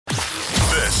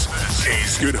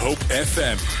This is Good Hope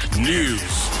FM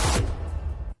News.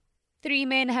 3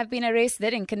 men have been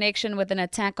arrested in connection with an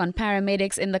attack on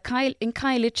paramedics in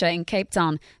Khayelitsha in Cape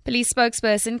Town. Police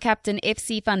spokesperson Captain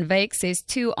F.C. van Wyk says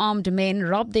 2 armed men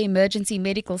robbed the emergency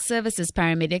medical services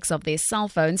paramedics of their cell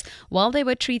phones while they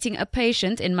were treating a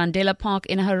patient in Mandela Park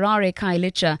in Harare,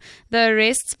 Khayelitsha. The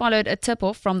arrests followed a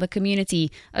tip-off from the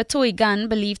community. A toy gun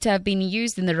believed to have been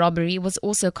used in the robbery was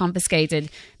also confiscated.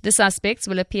 The suspects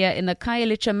will appear in the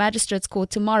Khayelitsha Magistrates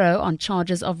Court tomorrow on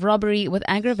charges of robbery with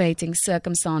aggravating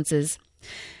circumstances.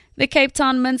 The Cape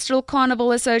Town Minstrel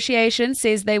Carnival Association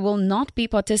says they will not be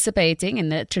participating in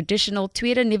the traditional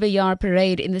Tweede Nuwe Jaar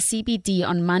parade in the CBD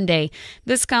on Monday.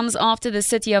 This comes after the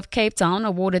City of Cape Town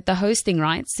awarded the hosting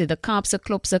rights to the Kaapse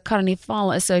Klopse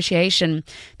Carnival Association.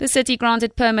 The city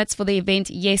granted permits for the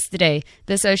event yesterday.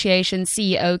 The association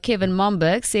CEO Kevin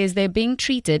Momberg says they're being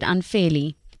treated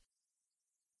unfairly.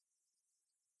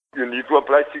 You need to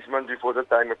apply 6 months before the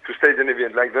time to stage an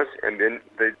event like this, and then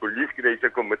the police create a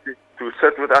committee to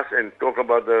sit with us and talk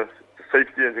about the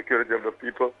safety and security of the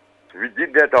people. We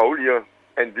did that the whole year,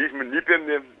 and these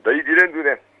manipulated, they didn't do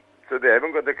that. So they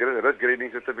haven't got the risk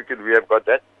grading certificate, we have got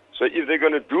that. So if they're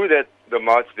going to do that, the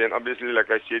march, then obviously, like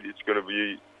I said, it's going to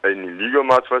be an illegal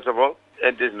march first of all,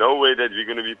 and there's no way that we're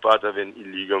going to be part of an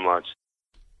illegal march.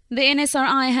 The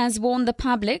NSRI has warned the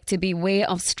public to beware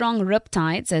of strong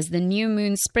riptides as the new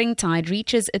moon spring tide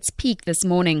reaches its peak this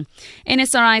morning.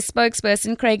 NSRI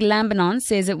spokesperson Craig Lambinon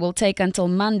says it will take until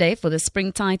Monday for the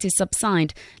spring tide to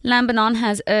subside. Lambinon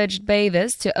has urged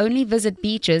bathers to only visit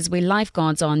beaches where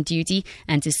lifeguards are on duty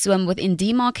and to swim within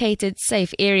demarcated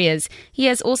safe areas. He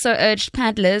has also urged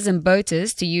paddlers and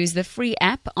boaters to use the free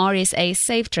app RSA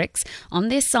SafeTricks on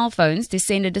their cell phones to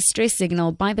send a distress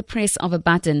signal by the press of a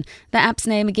button. The app's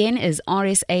name again is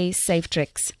RSA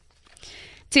SafeTricks.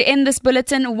 To end this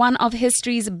bulletin, one of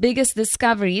history's biggest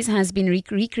discoveries has been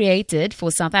recreated for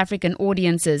South African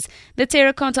audiences. The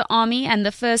Terracotta Army and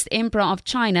the first Emperor of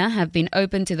China have been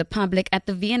opened to the public at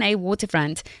the V&A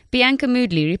waterfront. Bianca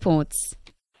Moodley reports.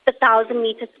 The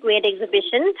 1,000-meter squared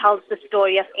exhibition tells the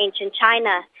story of ancient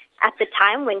China at the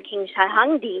time when King Shai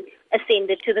Hongdi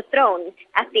ascended to the throne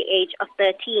at the age of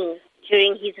 13.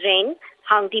 During his reign,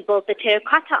 Hongdi built the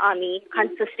Terracotta Army,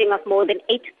 consisting of more than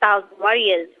 8,000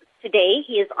 warriors. Today,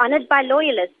 he is honored by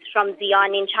loyalists from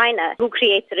Xi'an in China, who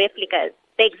create replicas.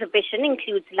 The exhibition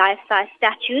includes life-size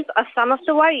statues of some of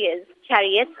the warriors,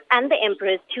 chariots, and the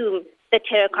emperor's tomb. The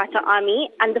Terracotta Army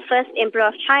and the first Emperor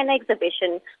of China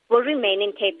exhibition will remain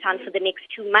in Cape Town for the next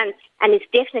 2 months and is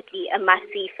definitely a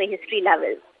must-see for history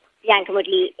lovers. Bianca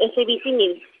Moodley, SABC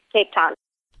News, Cape Town.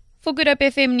 For Good Hope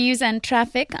FM News and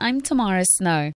Traffic, I'm Tamara Snow.